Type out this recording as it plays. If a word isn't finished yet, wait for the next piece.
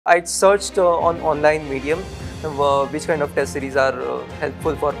I searched on online medium which kind of test series are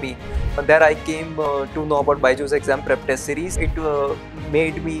helpful for me. There I came to know about BYJU'S exam prep test series. It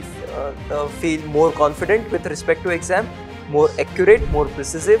made me feel more confident with respect to exam, more accurate, more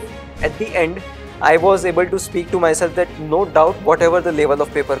precise. At the end, I was able to speak to myself that no doubt whatever the level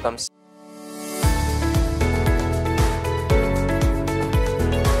of paper comes.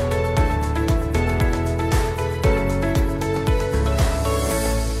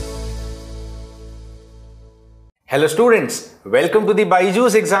 Hello students, welcome to the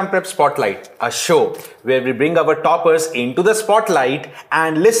BYJU'S Exam Prep Spotlight, a show where we bring our toppers into the spotlight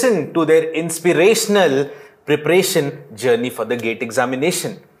and listen to their inspirational preparation journey for the GATE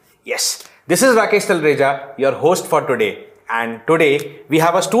examination. Yes, this is Rakesh Talreja, your host for today. And today we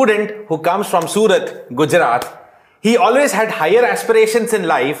have a student who comes from Surat, Gujarat. He always had higher aspirations in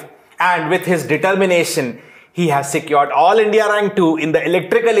life, and with his determination, he has secured All India Rank 2 in the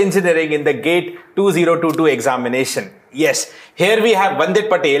Electrical Engineering in the GATE 2022 examination. Yes, here we have Vandit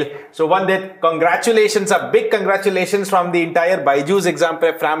Patel. So Vandit, congratulations, a big congratulations from the entire BYJU'S Exam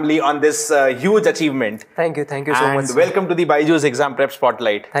Prep family on this huge achievement. Thank you so much. And welcome to the BYJU'S Exam Prep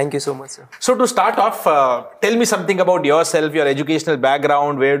Spotlight. Thank you so much, sir. So to start off, tell me something about yourself, your educational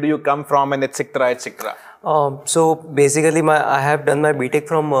background, where do you come from, and etc. etc. So basically, I have done my BTech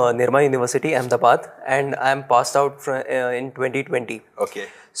from Nirma University, Ahmedabad, and I am passed out in 2020. Okay.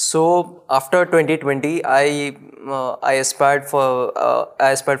 So after 2020, I aspired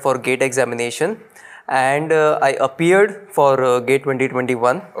for GATE examination, and I appeared for GATE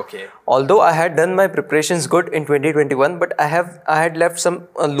 2021. Okay. Although I had done my preparations good in 2021, but I had left some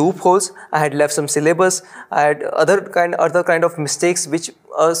loopholes. I had left some syllabus. I had other kind of mistakes which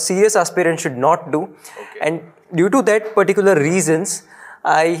a serious aspirant should not do. Okay. And due to that particular reasons,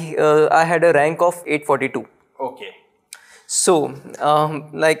 I had a rank of 842. Okay. So,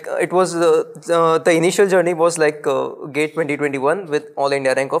 it was the initial journey was like GATE 2021 with All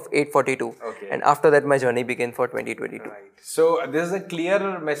India rank of 842. Okay. And after that, my journey began for 2022. Right. So, this is a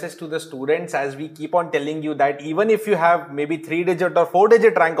clear message to the students as we keep on telling you that even if you have maybe 3-digit or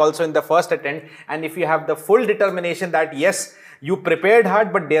 4-digit rank also in the first attempt, and if you have the full determination that yes, you prepared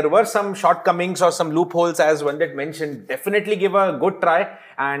hard, but there were some shortcomings or some loopholes as Vandit mentioned, definitely give a good try,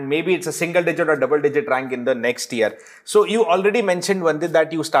 and maybe it's a single-digit or double-digit rank in the next year. So you already mentioned, Vandit,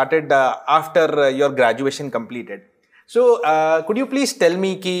 that you started after your graduation completed. So could you please tell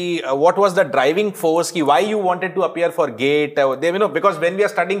me what was the driving force, why you wanted to appear for GATE? Because when we are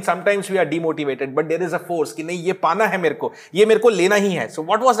studying, sometimes we are demotivated, but there is a force कि नहीं ये पाना है मेरे को लेना ही है. So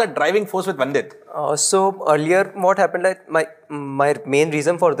what was the driving force with Vandit? So earlier, what happened? Like my main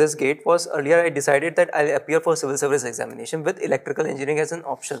reason for this GATE was earlier I decided that I'll appear for civil service examination with electrical engineering as an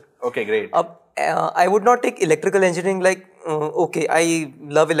option. Okay, great. I would not take electrical engineering like okay, I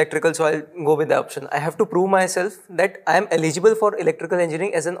love electrical, so I'll go with the option. I have to prove myself that I am eligible for electrical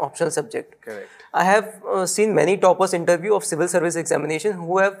engineering as an optional subject. Correct. I have seen many toppers interview of civil service examination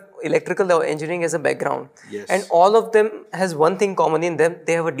who have electrical engineering as a background. Yes. And all of them has one thing common in them,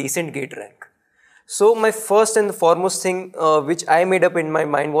 they have a decent GATE rank. So my first and foremost thing which I made up in my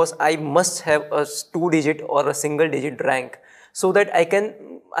mind was I must have a 2-digit or a single-digit rank so that I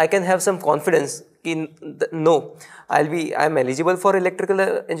can have some confidence in no, I'm eligible for electrical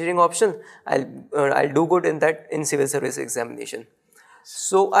engineering option. I'll do good in that in civil service examination.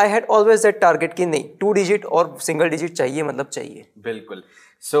 So I had always that target कि नहीं 2-digit or single-digit चाहिए मतलब चाहिए. बिल्कुल.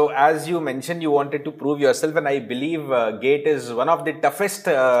 So as you mentioned, you wanted to prove yourself, and I believe GATE is one of the toughest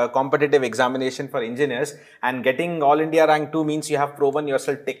competitive examination for engineers, and getting All India Rank 2 means you have proven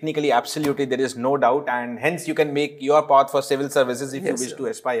yourself technically, absolutely, there is no doubt, and hence you can make your path for civil services if you wish to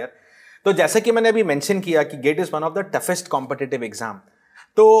aspire. तो जैसे कि मैंने अभी mention किया कि GATE is one of the toughest competitive exam,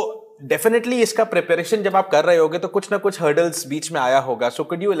 तो definitely इसका preparation जब आप कर रहे होगे तो कुछ ना कुछ हर्डल्स बीच में आया होगा. So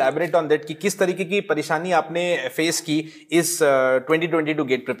could you elaborate on that कि किस तरीके की परेशानी आपने फेस की इस 2022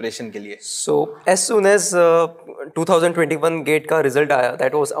 गेट प्रिपरेशन के लिए? So as soon as 2021 gate का रिजल्ट आया,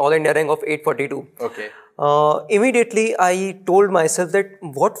 that was all India rank of 842. Okay. Immediately I told myself that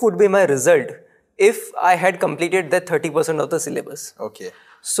what would be my result if I had completed that 30% of the syllabus. Okay.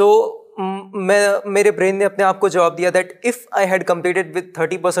 So मेरे brain ने अपने आप को जवाब दिया that if I had completed with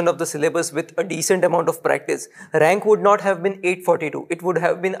 30% of the syllabus with a decent amount of practice, rank would not have been 842. It would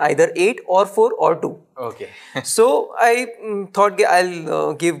have been either 8 or 4 or 2. Okay. So I thought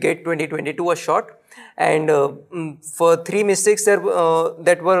I'll give GATE 2022 a shot, and for 3 mistakes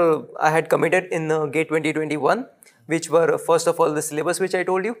that I had committed in GATE 2021, which were first of all the syllabus which I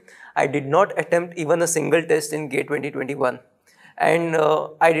told you. I did not attempt even a single test in GATE 2021. And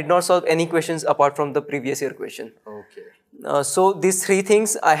I did not solve any questions apart from the previous year question. Okay. So these three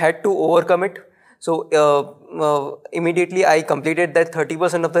things I had to overcome it. So immediately I completed that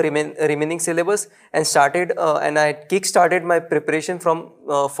 30% of the remaining syllabus and started and I kick-started my preparation from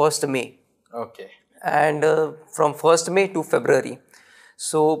 1st May. Okay. And from 1st May to February.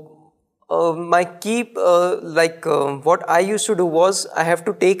 So my key, what I used to do was I have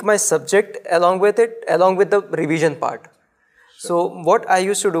to take my subject along with it, along with the revision part. So what I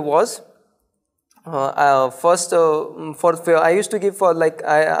used to do was, first, I used to give for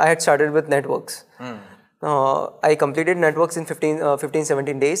I had started with networks. I completed networks in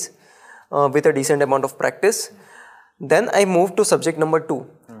 15-17 days with a decent amount of practice. Then I moved to subject number 2.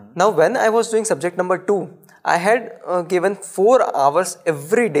 Now when I was doing subject number 2, I had given 4 hours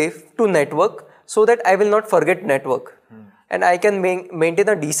every day to network so that I will not forget network. And I can maintain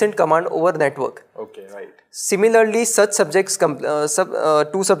a decent command over network. Okay, right. Similarly, such subjects,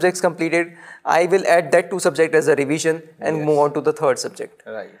 2 subjects completed, I will add that 2 subject as a revision and move on to the 3rd subject.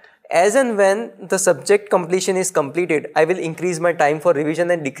 Right. As and when the subject completion is completed, I will increase my time for revision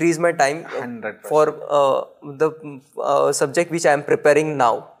and decrease my time 100%. for the subject which I am preparing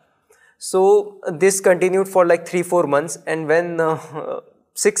now. So this continued for like 3-4 months, and when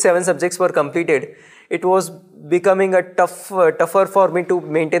 6-7 subjects were completed, it was becoming a tougher for me to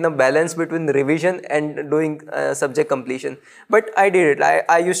maintain a balance between revision and doing subject completion. But I did it.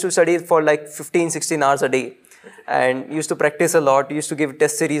 I used to study for like 15-16 hours a day, and used to practice a lot, used to give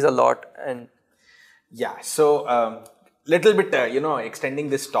test series a lot. And yeah, so little bit, extending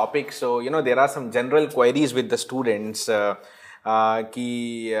this topic. So, there are some general queries with the students.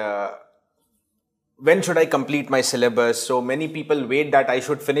 When should I complete my syllabus? So many people wait that I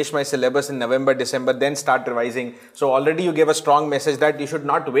should finish my syllabus in November, December, then start revising. So already you gave a strong message that you should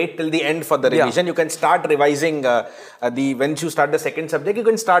not wait till the end for the revision. You can start revising when you start the 2nd subject, you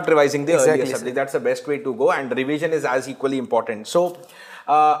can start revising the earlier subject. That's the best way to go, and revision is as equally important. So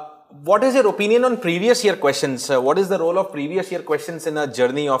what is your opinion on previous year questions? What is the role of previous year questions in a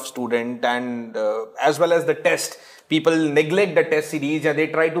journey of student, and as well as the test? People neglect the test series and they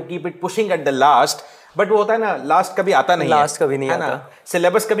try to keep it pushing at the last. But वो होता है ना, last कभी आता नहीं है. Last कभी नहीं आता.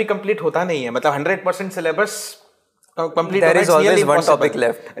 Syllabus कभी complete होता नहीं है. मतलब 100% syllabus complete. There is always one topic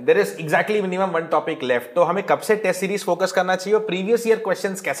left. There is exactly minimum one topic left. तो हमें कब से test series focus करना चाहिए और previous year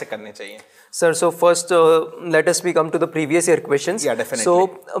questions कैसे करने चाहिए? Sir, so first let us come to the previous year questions. Yeah, definitely. So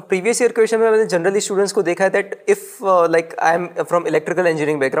previous year question में मैंने generally students को देखा है that if like I am from electrical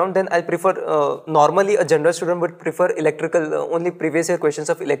engineering background, then I prefer normally a general student would prefer electrical only previous year questions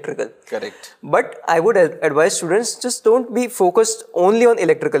of electrical. Correct. But I would advise students just don't be focused only on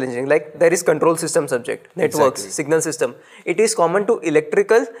electrical engineering. Like there is control system subject, networks, signal system. It is common to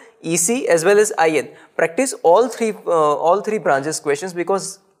electrical, EC as well as IN. Practice all three branches questions,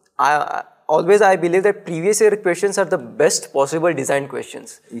 because I believe that previous year questions are the best possible designed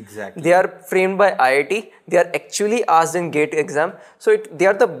questions. Exactly. They are framed by IIT. They are actually asked in GATE exam. So they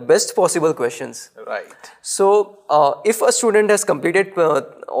are the best possible questions. Right. So if a student has completed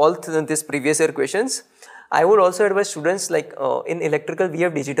all these previous year questions, I would also advise students, like in electrical, we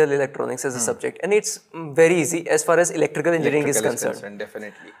have digital electronics as a subject, and it's very easy as far as electrical engineering is concerned.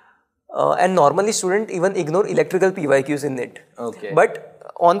 Definitely. And normally students even ignore electrical PYQs in it. Okay. But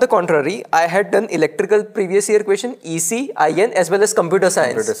on the contrary, I had done electrical previous year question, EC, IN as well as computer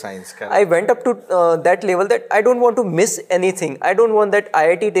science. Computer science, correct. I went up to that level that I don't want to miss anything. I don't want that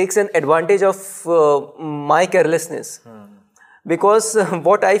IIT takes an advantage of my carelessness. Because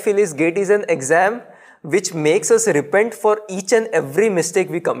what I feel is GATE is an exam which makes us repent for each and every mistake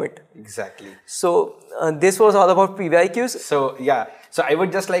we commit. Exactly. So this was all about PYQs. So yeah, so I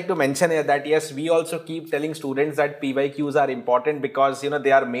would just like to mention here that yes, we also keep telling students that PYQs are important because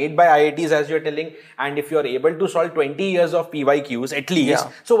they are made by IITs, as you're telling, and if you're able to solve 20 years of PYQs at least,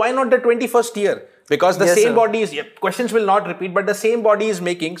 so why not the 21st year? Because the same body is, questions will not repeat, but the same body is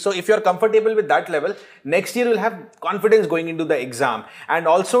making. So if you're comfortable with that level, next year you'll have confidence going into the exam. And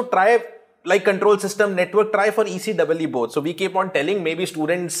also try, like control system, network, try for ECEE both. So we keep on telling maybe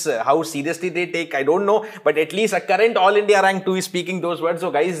students how seriously they take, I don't know, but at least a current All India rank 2 is speaking those words. So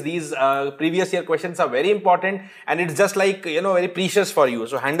guys, these previous year questions are very important, and it's just like, very precious for you.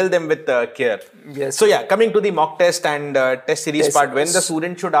 So handle them with care. Yes. So yeah, coming to the mock test and test series part, when the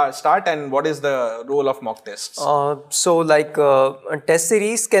student should start and what is the role of mock tests? So like test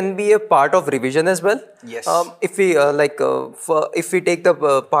series can be a part of revision as well. Yes. If we if we take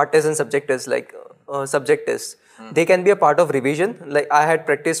the part test and subject test, like subject tests, they can be a part of revision. Like I had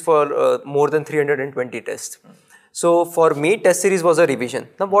practiced for more than 320 tests. So for me, test series was a revision.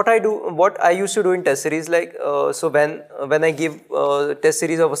 Now what I used to do in test series, like so when I give test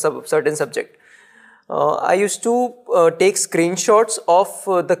series of a certain subject, I used to take screenshots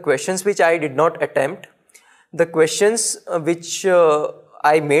of the questions which I did not attempt, the questions which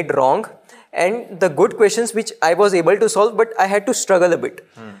I made wrong, and the good questions which I was able to solve, but I had to struggle a bit.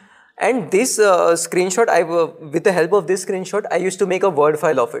 And this screenshot, with the help of this screenshot, I used to make a Word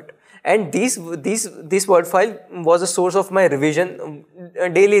file of it. And this Word file was a source of my revision,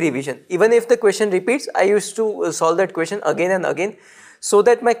 daily revision. Even if the question repeats, I used to solve that question again and again, so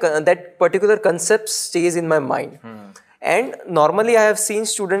that that particular concept stays in my mind. And normally I have seen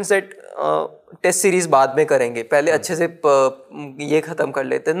students that test series बाद में करेंगे, पहले अच्छे से ये खत्म कर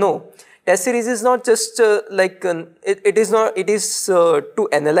लेते. No, test series is not just it is to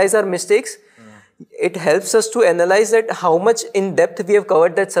analyze our mistakes. It helps us to analyze that how much in depth we have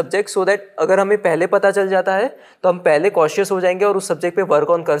covered that subject, so that अगर हमें पहले पता चल जाता है तो हम पहले cautious हो जाएंगे और उस subject पे work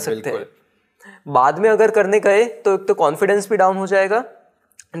on कर सकते हैं. बाद में अगर करने गए तो एक तो confidence भी down हो जाएगा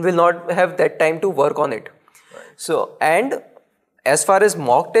and will not have that time to work on it. So, and as far as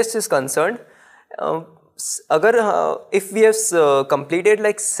mock test is concerned, if we have completed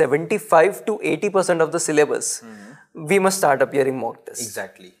like 75 to 80% of the syllabus, we must start appearing mock tests.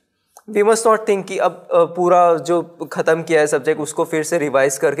 Exactly. We must not think कि अब पूरा जो खत्म किया है subject उसको फिर से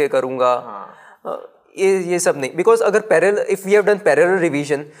रिवाइज करके करूँगा. ये सब नहीं, because अगर parallel, if we have done parallel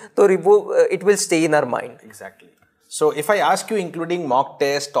revision, तो it will stay in our mind. Exactly. So if I ask you, including mock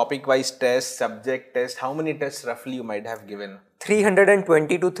test, topic-wise test, subject test, how many tests roughly you might have given?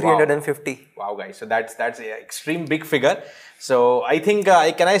 320 to 350. Wow, guys. So that's an extreme big figure. So I think,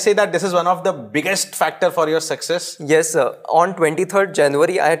 can I say that this is one of the biggest factor for your success? Yes, on 23rd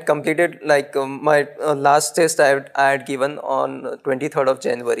January, I had completed my last test I had given on 23rd of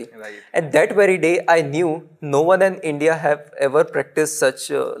January. Right. At that very day, I knew no one in India have ever practiced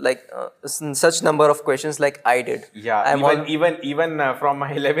such such number of questions like I did. Yeah, even from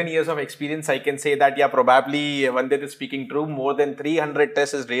my 11 years of experience, I can say that, yeah, probably Vandit is speaking true. More than 300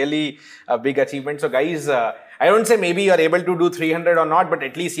 tests is really a big achievement. So guys, I don't say maybe you are able to do 300 or not, but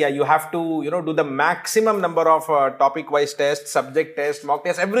at least, yeah, you have to, do the maximum number of topic-wise tests, subject tests, mock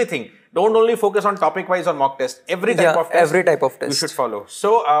tests, everything. Don't only focus on topic-wise or mock tests. Every type of test. Every type of test You should follow.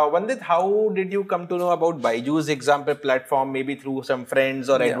 So, Vandit, how did you come to know about BYJU'S exam prep platform? Maybe through some friends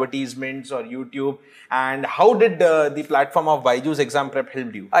or advertisements or YouTube. And how did the platform of BYJU'S exam prep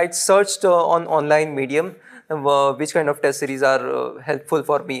help you? I searched on online medium which kind of test series are helpful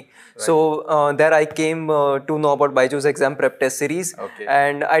for me. Right. So there I came to know about BYJU'S exam prep test series,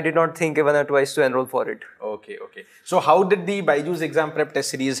 and I did not think even twice to enroll for it. Okay. So how did the BYJU'S exam prep test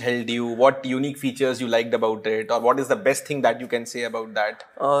series help you? What unique features you liked about it, or what is the best thing that you can say about that?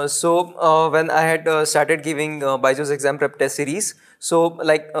 So when I had started giving BYJU'S exam prep test series, so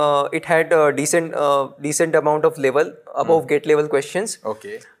it had a decent amount of level above gate level questions.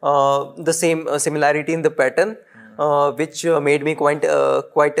 Okay. The same similarity in the pattern, which made me quite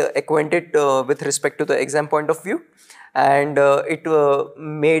acquainted with respect to the exam point of view, and it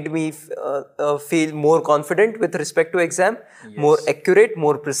made me feel more confident with respect to exam, more accurate,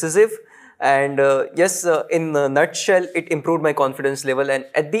 more precise, and in a nutshell, it improved my confidence level. And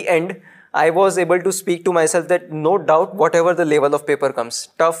at the end, I was able to speak to myself that no doubt, whatever the level of paper comes,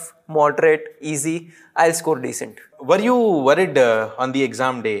 tough, moderate, easy, I'll score decent. Were you worried on the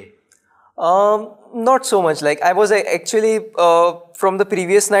exam day? Not so much. Like I was actually from the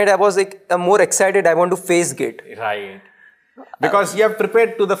previous night, I was more excited. I want to face gate. Right. Because you have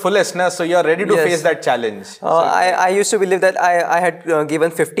prepared to the fullest, so you are ready to face that challenge. I used to believe that I had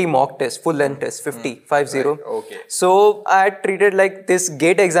given 50 mock tests, full length tests, 50. Right. Okay. So I had treated like this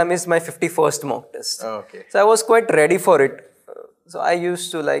gate exam is my 51st mock test. Okay. So I was quite ready for it. So I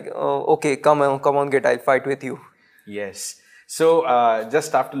used to okay, come on gate, I'll fight with you. Yes. So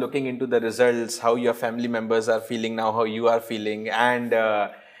just after looking into the results, how your family members are feeling now, how you are feeling, and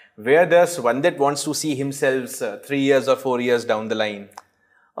where does Vandit wants to see himself 3 years or 4 years down the line?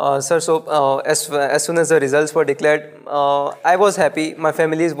 Sir, so as soon as the results were declared, I was happy. My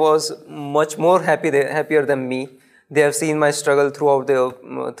family was much more happier than me. They have seen my struggle throughout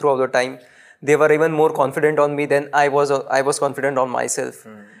the time. They were even more confident on me than I was confident on myself.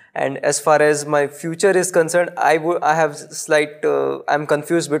 And as far as my future is concerned, I have I'm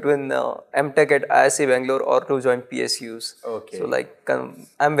confused between MTech at ISC Bangalore or to join PSUs. Okay. So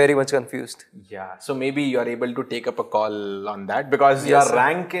I'm very much confused. Yeah. So maybe you are able to take up a call on that, because your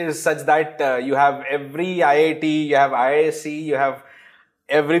rank is such that you have every IIT, you have ISC, you have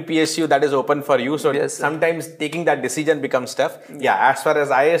every PSU that is open for you. So sometimes taking that decision becomes tough. Yeah. As far as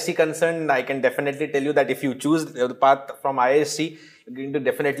ISC concerned, I can definitely tell you that if you choose the path from ISC, You're going to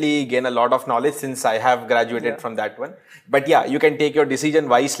definitely gain a lot of knowledge since I have graduated from that one. But yeah, you can take your decision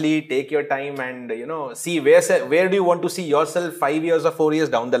wisely, take your time, and see where do you want to see yourself 5 years or 4 years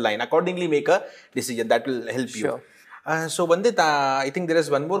down the line. Accordingly, make a decision that will help you. So Vandit, I think there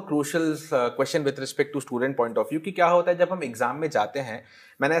is one more crucial question with respect to student point of view कि क्या होता है जब हम exam में जाते हैं.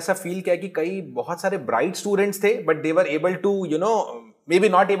 मैंने ऐसा फील किया कि कई बहुत सारे bright students थे, but they were able to maybe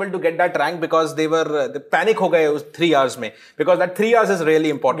not able to get that rank because they panic हो गए उस 3 hours में, because that 3 hours is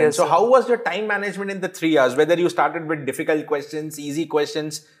really important. Yes, so how was your time management in the 3 hours? Whether you started with difficult questions, easy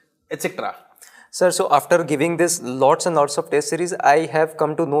questions, etc. Sir, so after giving this lots and lots of test series, I have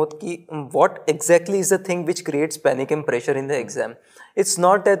come to know ki what exactly is the thing which creates panic and pressure in the exam. It's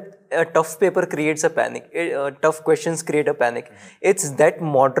not that a tough paper creates a panic, tough questions create a panic. It's that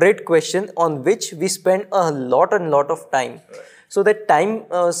moderate question on which we spend a lot and lot of time. So that time,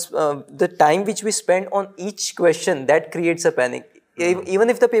 the time which we spend on each question, that creates a panic. Even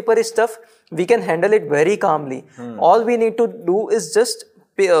if the paper is tough, we can handle it very calmly. All we need to do is just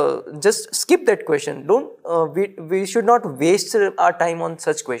skip that question. We should not waste our time on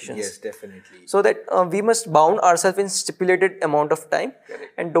such questions. Yes, definitely. So that we must bound ourselves in stipulated amount of time.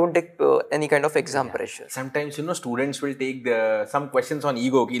 Correct. And don't take any kind of exam pressure. Sometimes students will take some questions on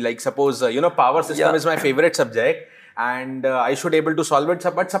ego. Like suppose power system is my favorite subject, and I should able to solve it.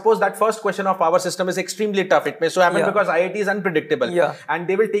 But suppose that first question of power system is extremely tough. It may so happen because IIT is unpredictable. And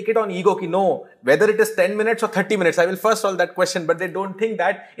they will take it on ego ki no, whether it is 10 minutes or 30 minutes, I will first solve that question. But they don't think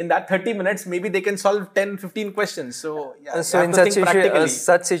that in that 30 minutes, maybe they can solve 10, 15 questions. So, so in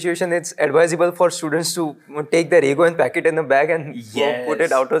such situation, it's advisable for students to take their ego and pack it in the bag and put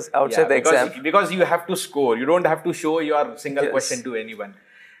it outside the exam. Because you have to score. You don't have to show your single question to anyone.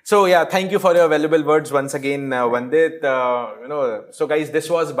 So yeah, thank you for your valuable words once again, Vandit. So guys, this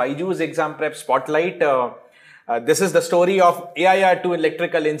was BYJU'S Exam Prep Spotlight. This is the story of AIR to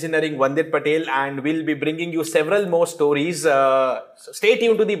Electrical Engineering, Vandit Patel, and we'll be bringing you several more stories. So stay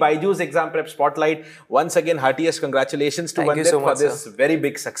tuned to the BYJU'S Exam Prep Spotlight. Once again, heartiest congratulations to Vandit for this very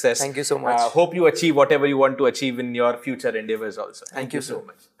big success. Thank you so much. Hope you achieve whatever you want to achieve in your future endeavors also. Thank you so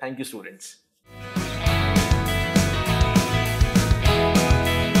much. Thank you, students.